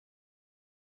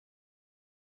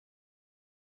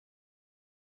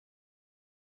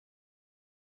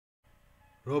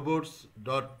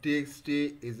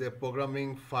Robots.txt is a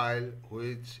programming file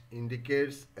which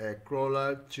indicates a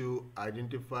crawler to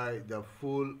identify the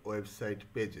full website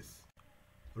pages.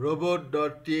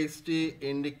 Robot.txt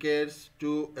indicates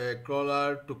to a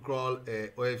crawler to crawl a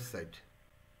website.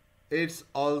 It's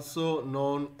also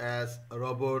known as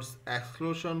robots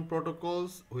exclusion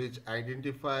protocols, which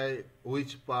identify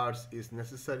which parts is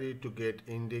necessary to get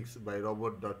indexed by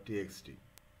robot.txt.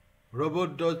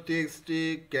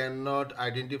 Robot.txt cannot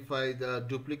identify the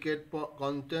duplicate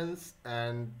contents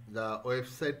and the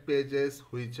website pages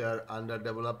which are under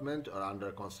development or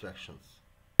under constructions.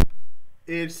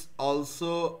 It's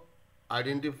also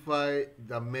identify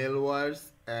the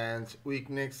malwares and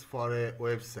weaknesses for a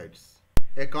websites.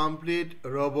 A complete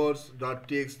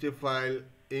robots.txt file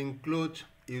includes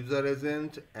user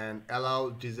agent and allow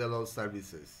disallow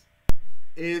services.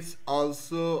 It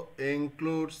also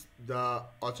includes the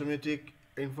automatic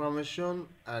information,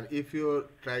 and if you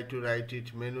try to write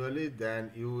it manually,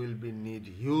 then you will be need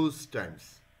huge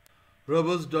times.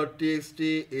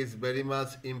 Robots.txt is very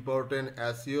much important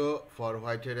SEO for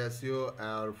whitehead SEO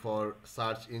or for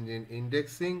search engine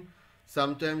indexing.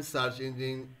 Sometimes search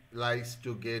engine likes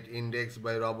to get indexed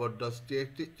by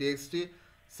robot.txt.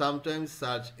 Sometimes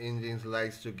search engines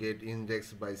likes to get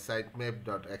indexed by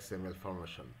Sitemap.xml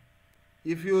formation.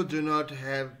 If you do not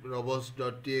have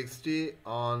robots.txt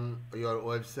on your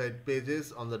website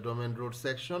pages on the domain root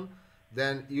section,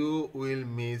 then you will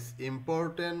miss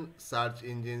important search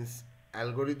engines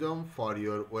algorithm for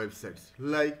your websites.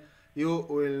 Like you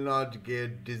will not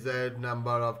get desired number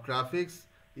of traffics,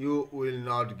 you will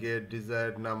not get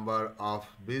desired number of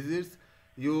visits,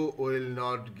 you will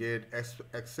not get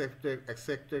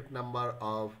expected number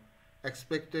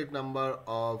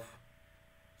of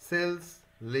sales,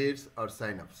 leads or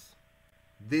signups.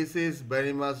 This is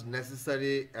very much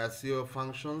necessary SEO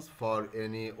functions for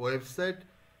any website.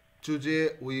 Today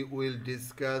we will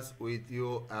discuss with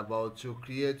you about to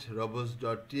create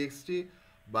robots.txt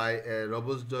by a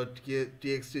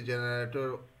robots.txt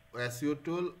generator SEO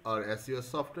tool or SEO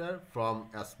software from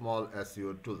a small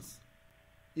SEO tools.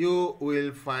 You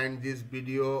will find this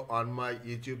video on my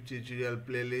YouTube tutorial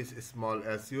playlist small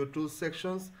SEO tools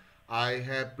sections. I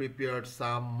have prepared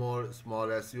some more small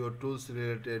SEO tools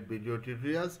related video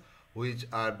tutorials which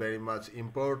are very much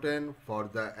important for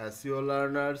the SEO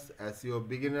learners, SEO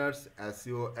beginners,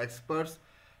 SEO experts,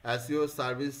 SEO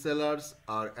service sellers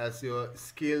or SEO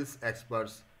skills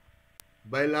experts.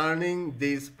 By learning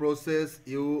this process,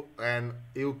 you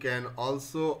can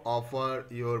also offer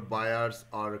your buyers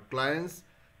or clients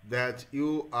that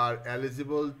you are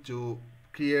eligible to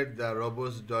create the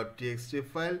robots.txt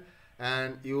file,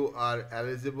 and you are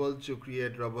eligible to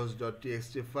create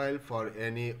robots.txt file for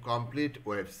any complete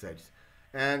websites,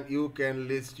 and you can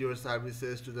list your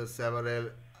services to the several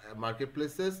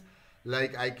marketplaces.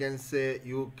 Like I can say,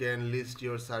 you can list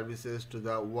your services to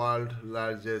the world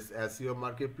largest SEO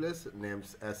marketplace named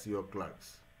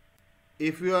seoclerks.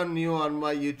 If you are new on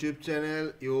my YouTube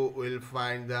channel, you will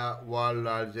find the world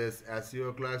largest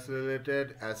SEO clerks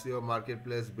related SEO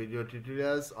marketplace video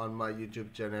tutorials on my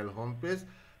YouTube channel homepage.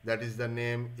 That is, the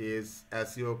name is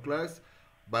SEO Clerks.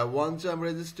 By one-time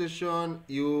registration,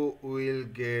 you will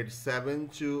get 7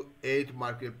 to 8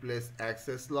 marketplace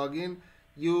access login.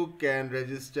 You can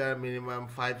register minimum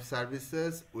 5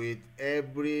 services with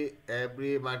every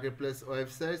marketplace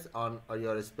websites on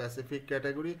your specific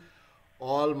category.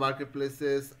 All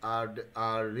marketplaces are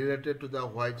related to the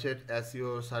whitehead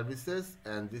SEO services,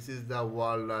 and this is the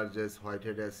world largest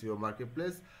whitehead SEO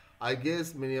marketplace. I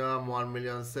guess minimum 1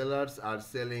 million sellers are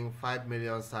selling 5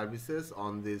 million services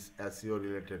on these SEO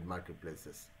related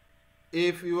marketplaces.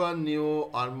 If you are new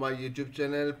on my YouTube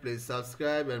channel, please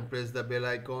subscribe and press the bell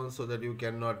icon so that you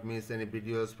cannot miss any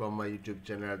videos from my YouTube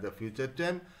channel at the future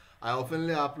time. I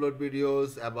oftenly upload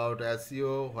videos about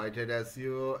SEO, whitehead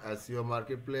SEO, SEO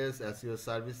marketplace, SEO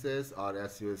services or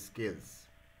SEO skills.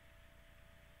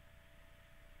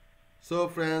 So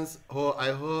friends, I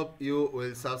hope you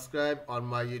will subscribe on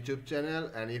my YouTube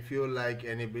channel, and if you like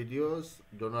any videos,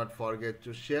 do not forget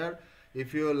to share.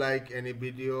 If you like any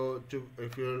video,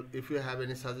 if you have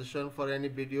any suggestion for any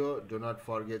video, do not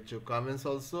forget to comments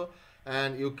also,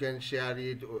 and you can share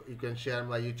it. You can share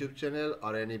my YouTube channel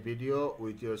or any video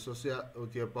with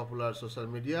your popular social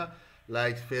media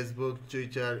like Facebook,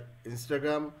 Twitter,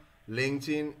 Instagram,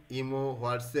 LinkedIn, Imo,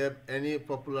 WhatsApp, any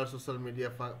popular social media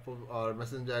or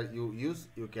messenger you use.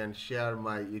 You can share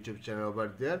my YouTube channel over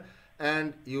there,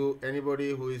 and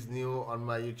anybody who is new on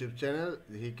my YouTube channel,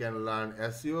 he can learn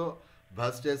SEO,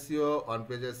 vast SEO,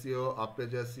 on-page SEO,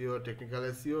 off-page SEO, technical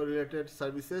SEO related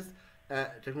services,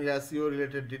 technical SEO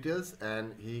related details,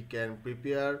 and he can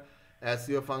prepare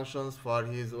SEO functions for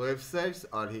his websites,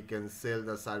 or he can sell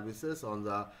the services on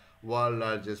the world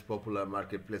largest popular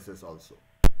marketplaces also.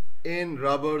 In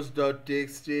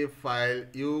robots.txt file,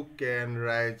 you can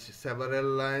write several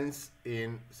lines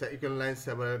you can write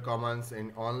several commands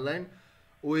in online.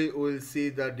 We will see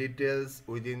the details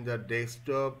within the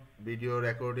desktop video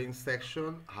recording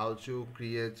section, how to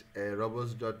create a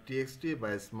robots.txt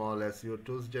by a small SEO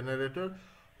tools generator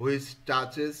which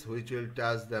will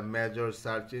touch the major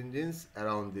search engines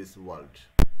around this world.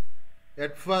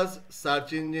 At first,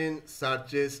 search engine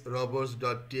searches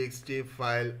robots.txt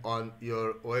file on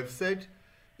your website.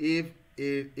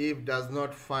 If does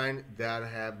not find, there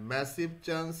have massive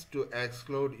chance to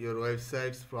exclude your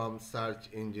websites from search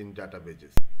engine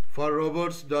databases. For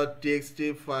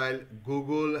robots.txt file,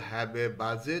 Google have a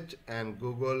budget and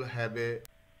Google have a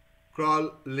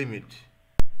crawl limit.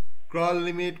 Crawl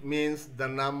limit means the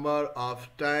number of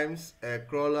times a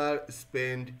crawler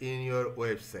spent in your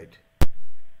website.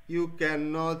 You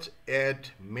cannot add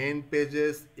main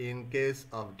pages in case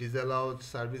of disallowed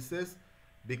services,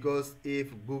 because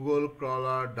if Google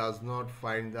crawler does not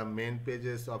find the main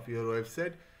pages of your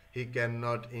website, he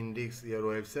cannot index your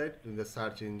website in the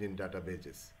search engine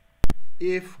databases.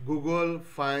 If Google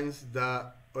finds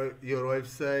your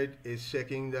website is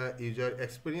checking the user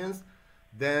experience,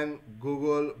 then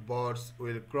Google bots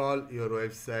will crawl your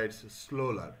websites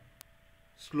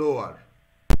slower.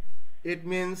 It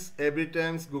means every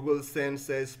time Google sends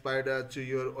a spider to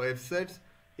your website,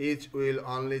 it will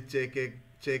only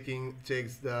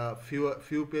checks the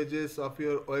few pages of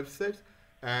your website,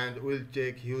 and will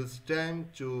take huge time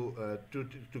to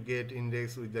get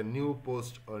indexed with the new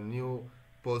post or new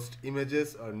post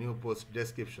images or new post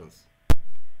descriptions.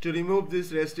 To remove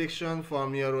this restriction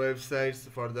from your websites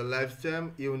for the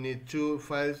lifetime, you need two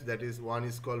files. That is, one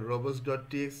is called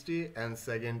robots.txt and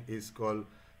second is called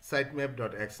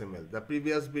Sitemap.xml. The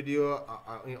previous video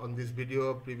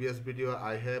previous video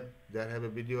I have a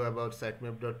video about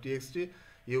Sitemap.txt.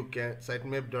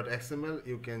 Sitemap.xml,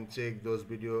 you can check those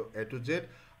video A to Z.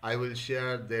 I will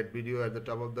share that video at the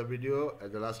top of the video,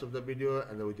 at the last of the video,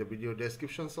 and with the video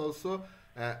descriptions also.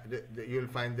 You will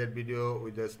find that video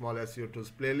with the small SEO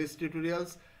tools playlist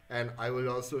tutorials, and I will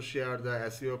also share the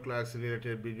SEO clerks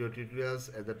related video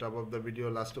tutorials at the top of the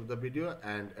video, last of the video,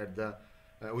 and at the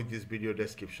with these video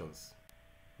descriptions.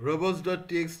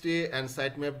 Robots.txt and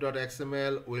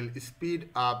Sitemap.xml will speed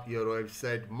up your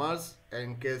website much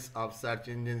in case of search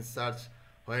engine search.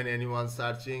 When anyone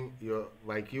searching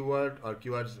by keyword or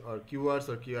keywords or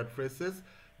keyword phrases,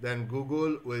 then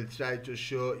Google will try to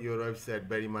show your website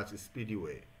very much speedy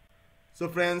way. So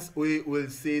friends, we will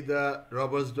see the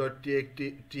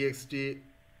robots.txt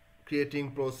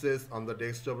creating process on the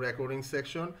desktop recording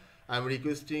section. I'm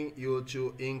requesting you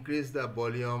to increase the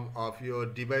volume of your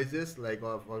devices, like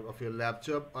of your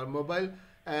laptop or mobile,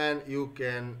 and you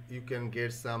can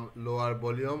get some lower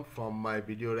volume from my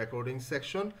video recording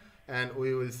section, and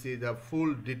we will see the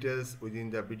full details within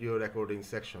the video recording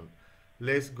section.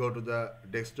 Let's go to the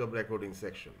desktop recording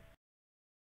section.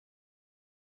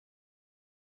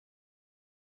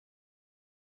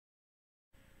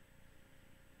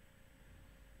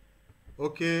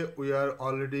 Okay, we are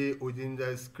already within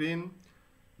the screen.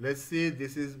 Let's see,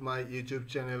 this is my YouTube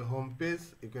channel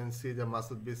homepage. You can see the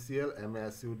Masud BCL,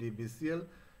 MASUD BCL,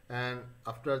 and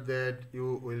after that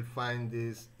you will find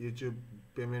this YouTube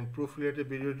payment proof related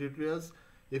video tutorials.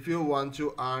 If you want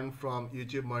to earn from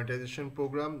YouTube monetization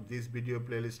program, this video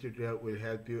playlist tutorial will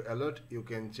help you a lot. You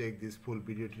can check this full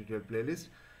video tutorial playlist.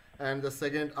 And the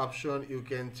second option, you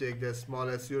can check the small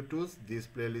SEO tools, these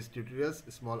playlist tutorials.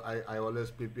 I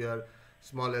always prepare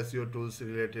small SEO tools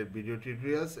related video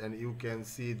tutorials, and you can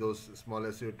see those small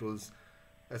SEO tools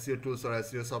or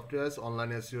SEO softwares,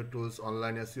 online SEO tools,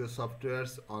 online SEO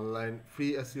softwares, online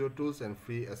free SEO tools, and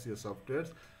free SEO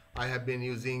softwares. I have been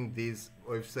using this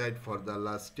website for the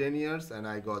last 10 years, and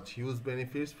I got huge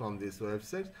benefits from this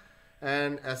website.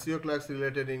 And SEO clerks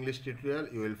related English tutorial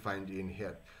you will find in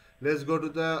here. Let's go to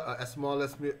the small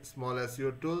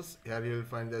SEO tools. Here you will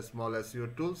find the small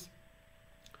SEO tools.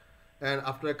 And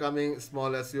after coming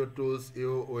small SEO tools,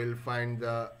 you will find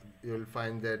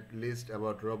that list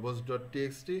about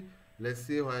robots.txt. Let's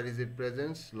see where is it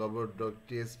present.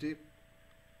 Robots.txt.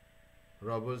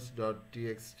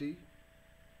 Robots.txt.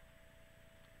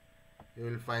 You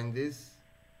will find this.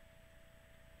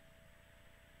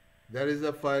 There is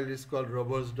a file is called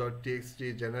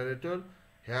robots.txt generator.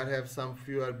 Here have some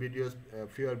fewer videos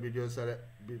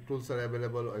tools are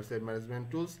available, website management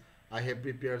tools. I have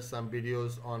prepared some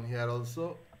videos on here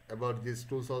also about these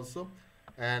tools also,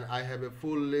 and I have a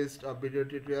full list of video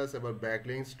tutorials about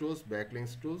backlinks tools,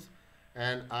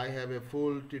 and I have a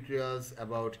full tutorials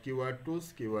about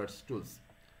keywords tools.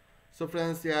 So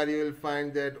friends, here you will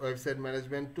find that website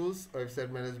management tools. Website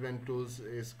management tools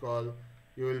is called,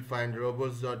 you will find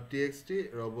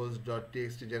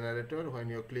robots.txt generator. When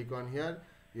you click on here,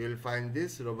 you will find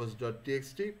this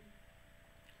robots.txt,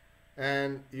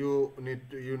 and you need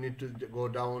to go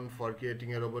down for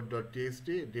creating a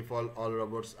robot.txt. Default all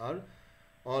robots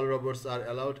are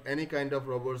allowed. Any kind of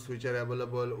robots which are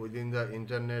available within the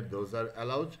internet, those are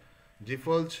allowed.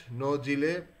 Default no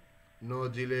delay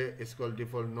is called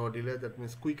default no delay. That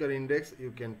means quicker index. You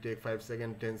can take 5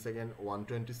 seconds, 10 seconds,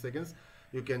 120 seconds.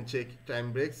 You can check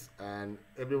time breaks, and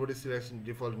everybody selects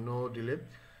default no delay.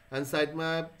 And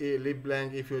sitemap, leave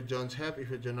blank if you don't have. If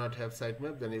you do not have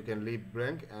sitemap, then you can leave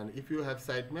blank, and if you have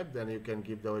sitemap, then you can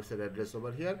give the website address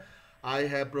over here. I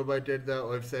have provided the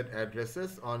website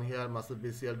addresses on here,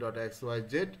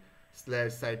 musclepcl.xyz /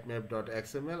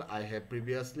 sitemap.xml. I have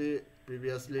previously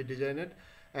designed it.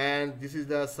 And this is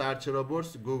the search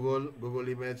robots: Google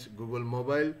Image, Google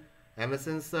Mobile,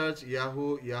 MSN Search,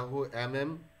 Yahoo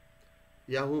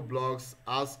Blogs,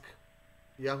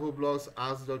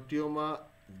 Ask.tioma,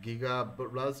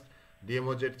 Gigablast,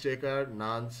 Demojet Checker,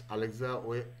 Nudge, Alexa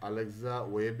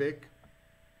Wayback,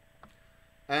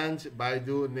 and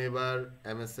Baidu Never,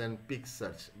 MSN Pick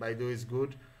Search. Baidu is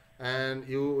good, and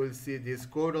you will see this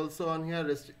code also on here.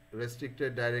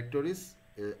 Restricted directories,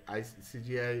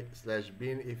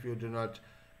 CGI/bin. If you do not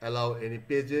allow any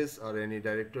pages or any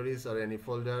directories or any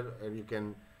folder, you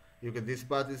can this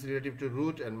path is relative to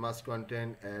root and must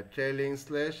contain a trailing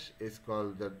slash. Is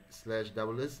called the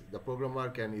 /SS. The programmer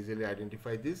can easily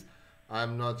identify this. I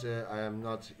am not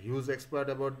huge expert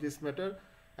about this matter.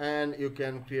 And you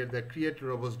can create the create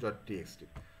robots.txt.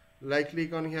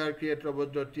 Click on here, create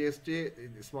robots.txt.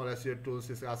 Small SEO Tools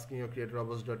is asking you create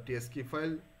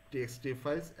robots.txt txt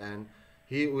files, and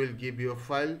he will give you a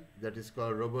file that is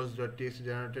called robots.txt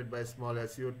generated by small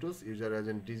SEO Tools. User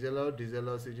agent disallow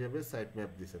CGB sitemap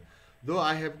this. Though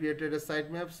I have created a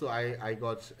sitemap, so I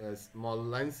got small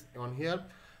lines on here,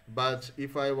 but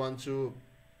if I want to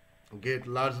get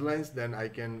large lines, then I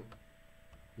can.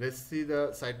 Let's see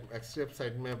the accept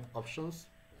sitemap options,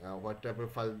 what type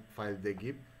of file they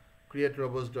give. Create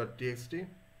robots.txt,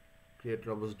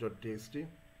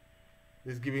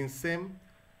 is giving same.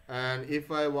 And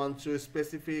if I want to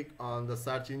specific on the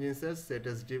search engine says, set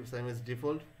as same as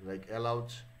default, like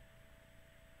allowed,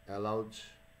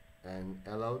 and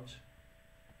allowed,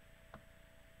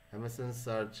 MSN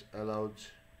Search allowed,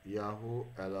 Yahoo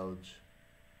allowed,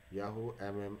 Yahoo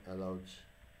allowed,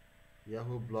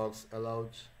 Yahoo Blogs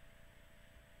allowed.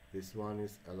 This one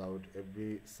is allowed.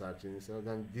 Every search engine. So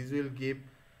then this will give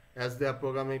as their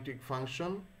programmatic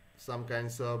function some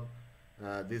kinds of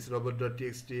this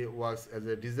robot.txt works as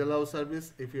a disallow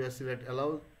service. If you select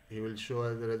allow, he will show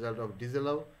as a result of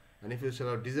disallow, and if you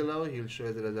select disallow, he will show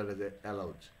as a result as a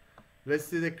allowed. Let's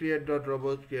see the create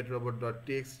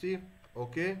robot.txt.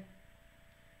 Okay,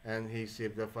 and he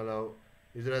saved the follow.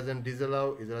 User agent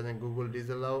disallow, user agent Google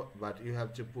disallow, but you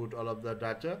have to put all of the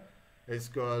data. It's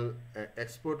called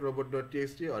export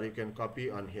robot.txt, or you can copy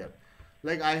on here.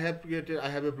 Like I have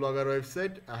a blogger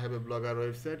website,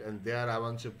 and there I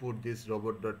want to put this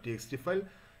robot.txt file.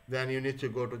 Then you need to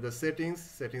go to the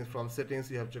settings. From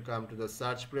settings you have to come to the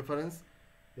search preference.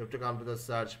 And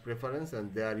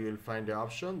there you will find an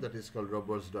option that is called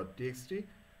robots.txt.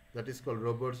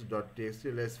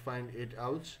 Let's find it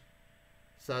out.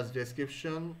 Search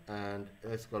description, and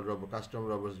it's called custom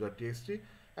robots.txt,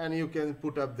 and you can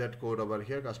put up that code over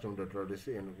here,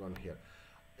 custom.txt, and on here.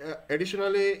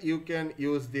 Additionally, you can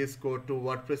use this code to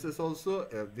WordPresses also.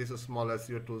 This is small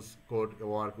SEO Tools code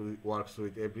works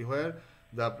with everywhere.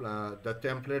 The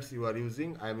templates you are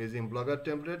using, I am using Blogger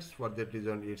templates. For that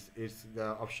reason, it's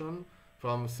the option.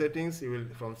 From settings you will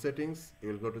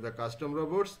go to the custom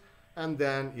robots, and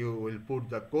then you will put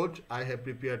the code I have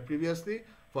prepared previously.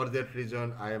 For that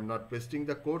reason, I am not pasting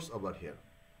the codes over here.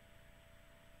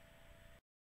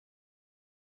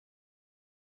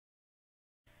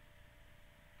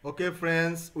 Okay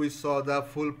friends, we saw the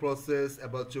full process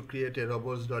about to create a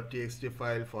robots.txt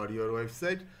file for your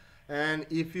website. And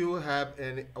if you have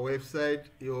a website,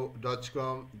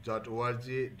 .com, .org,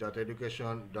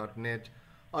 .education, .net,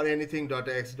 or anything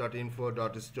 .x, .info,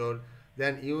 .store,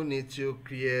 then you need to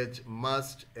create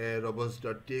a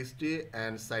robots.txt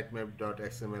and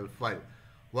sitemap.xml file.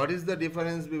 What is the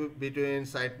difference between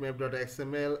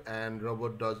sitemap.xml and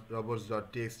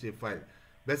robots.txt file?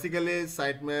 Basically,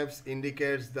 sitemaps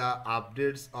indicates the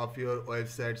updates of your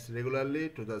websites regularly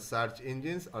to the search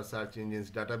engines or search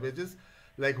engines databases,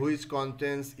 like which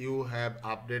contents you have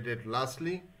updated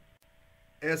lastly.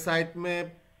 A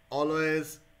sitemap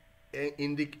always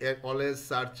always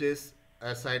searches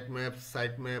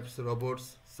sitemaps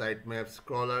robots, sitemaps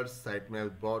crawlers,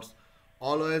 sitemap bots.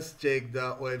 Always check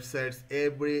the websites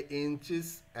every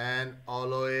inches and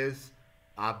always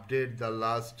update the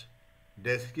last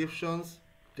descriptions,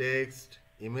 text,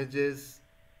 images,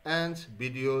 and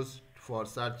videos for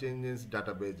search engines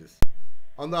databases.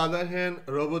 On the other hand,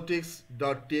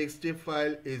 robotics.txt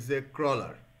file is a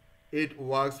crawler. It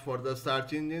works for the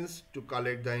search engines to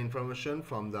collect the information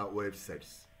from the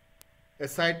websites. A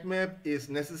sitemap is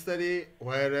necessary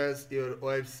whereas your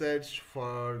websites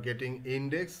for getting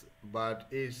index, but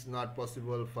it's not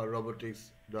possible for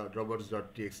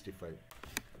robots.txt file.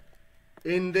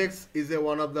 Index is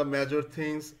one of the major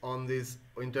things on these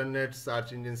internet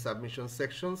search engine submission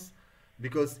sections,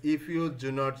 because if you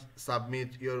do not submit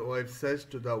your website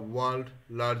to the world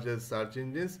largest search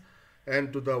engines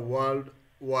and to the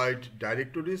worldwide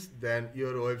directories, then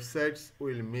your websites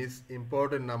will miss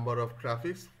important number of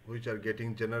traffics which are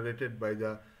getting generated by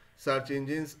the search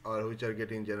engines or which are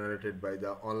getting generated by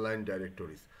the online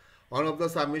directories. One of the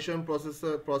submission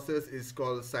process is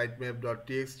called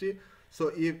sitemap.txt.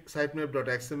 So if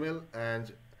sitemap.xml,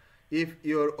 and if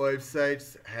your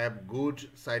websites have good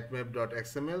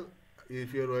sitemap.xml,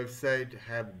 if your website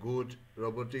have good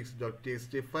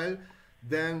robotics.txt file,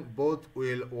 then both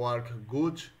will work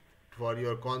good for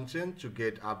your content to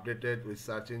get updated with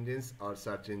search engines or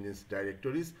search engines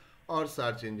directories or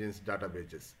search engines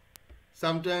databases.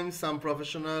 Sometimes some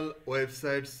professional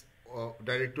websites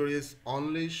directories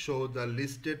only show the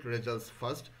listed results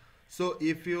first. So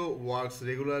if you works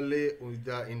regularly with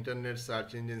the internet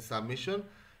search engine submission,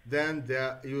 then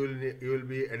you will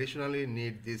be additionally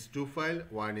need these two files.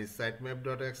 One is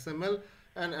sitemap.xml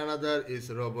and another is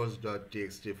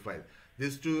robots.txt file.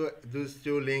 These two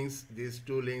links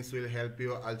will help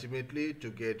you ultimately to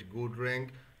get good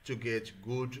rank, to get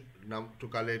good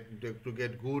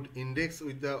good index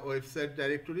with the website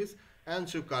directories, and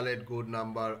to collect good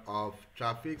number of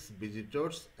traffics,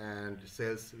 visitors, and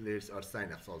sales leads or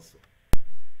signups also.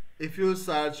 If you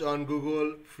search on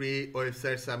Google free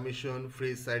website submission,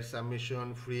 free site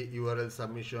submission, free URL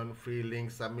submission, free link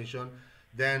submission,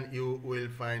 then you will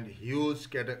find huge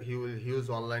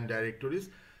online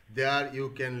directories. There you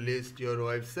can list your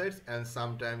websites, and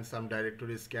sometimes some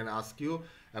directories can ask you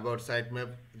about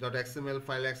sitemap.xml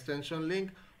file extension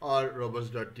link or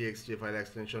robots.txt file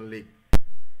extension link.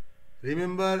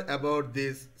 Remember about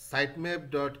this,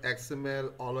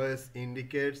 sitemap.xml always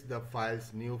indicates the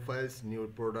new files, new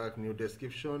product, new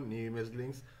description, new image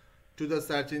links to the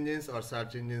search engines or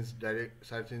search engines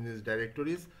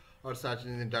directories or search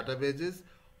engine databases,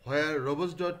 where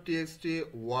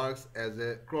robots.txt works as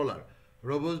a crawler.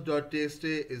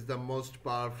 Robots.txt is the most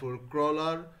powerful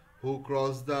crawler who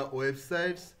crawls the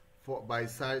websites by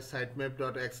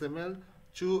sitemap.xml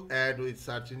to add with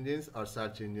search engines or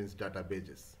search engines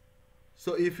databases.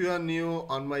 So if you are new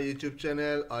on my YouTube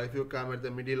channel, or if you come at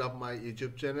the middle of my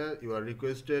YouTube channel, you are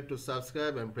requested to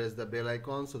subscribe and press the bell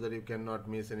icon so that you cannot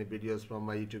miss any videos from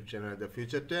my YouTube channel at the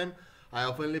future time. I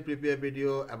oftenly prepare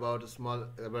video about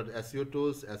SEO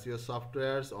tools, SEO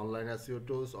softwares, online SEO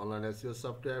tools, online SEO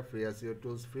software, free SEO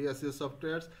tools, free SEO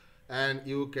softwares, and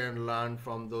you can learn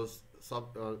from those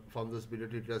video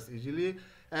tutorials easily,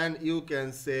 and you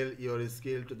can sell your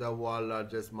skill to the world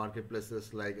largest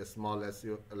marketplaces like a small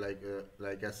SEO like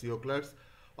seoclerks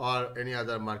or any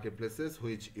other marketplaces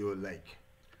which you like.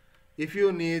 If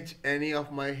you need any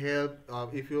of my help,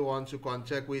 if you want to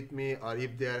contact with me, or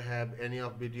if there have any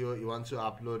of video you want to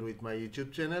upload with my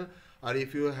YouTube channel, or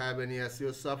if you have any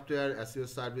SEO software, SEO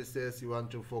services you want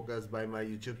to focus by my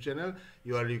YouTube channel,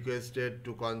 you are requested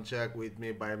to contact with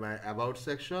me by my about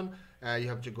section. You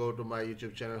have to go to my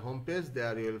YouTube channel homepage.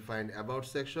 There you will find about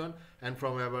section, and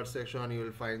from about section you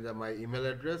will find my email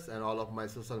address and all of my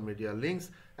social media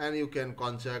links, and you can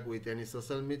contact with any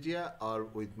social media or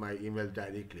with my email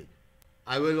directly.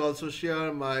 I will also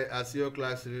share my SEO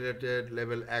class related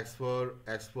level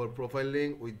X4 profile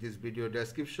link with this video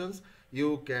descriptions.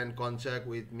 You can contact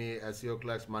with me SEO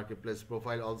Clerks Marketplace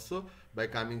profile also. By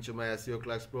coming to my SEO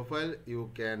Clerks profile,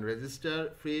 you can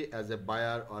register free as a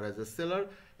buyer or as a seller,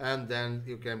 and then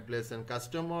you can place a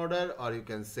custom order or you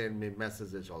can send me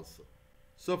messages also.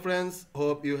 So friends,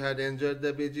 hope you had enjoyed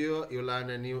the video. You learned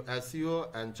a new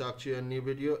SEO, and talk to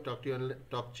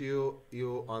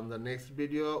you on the next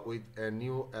video with a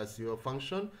new SEO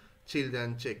function. Till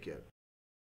then, take care.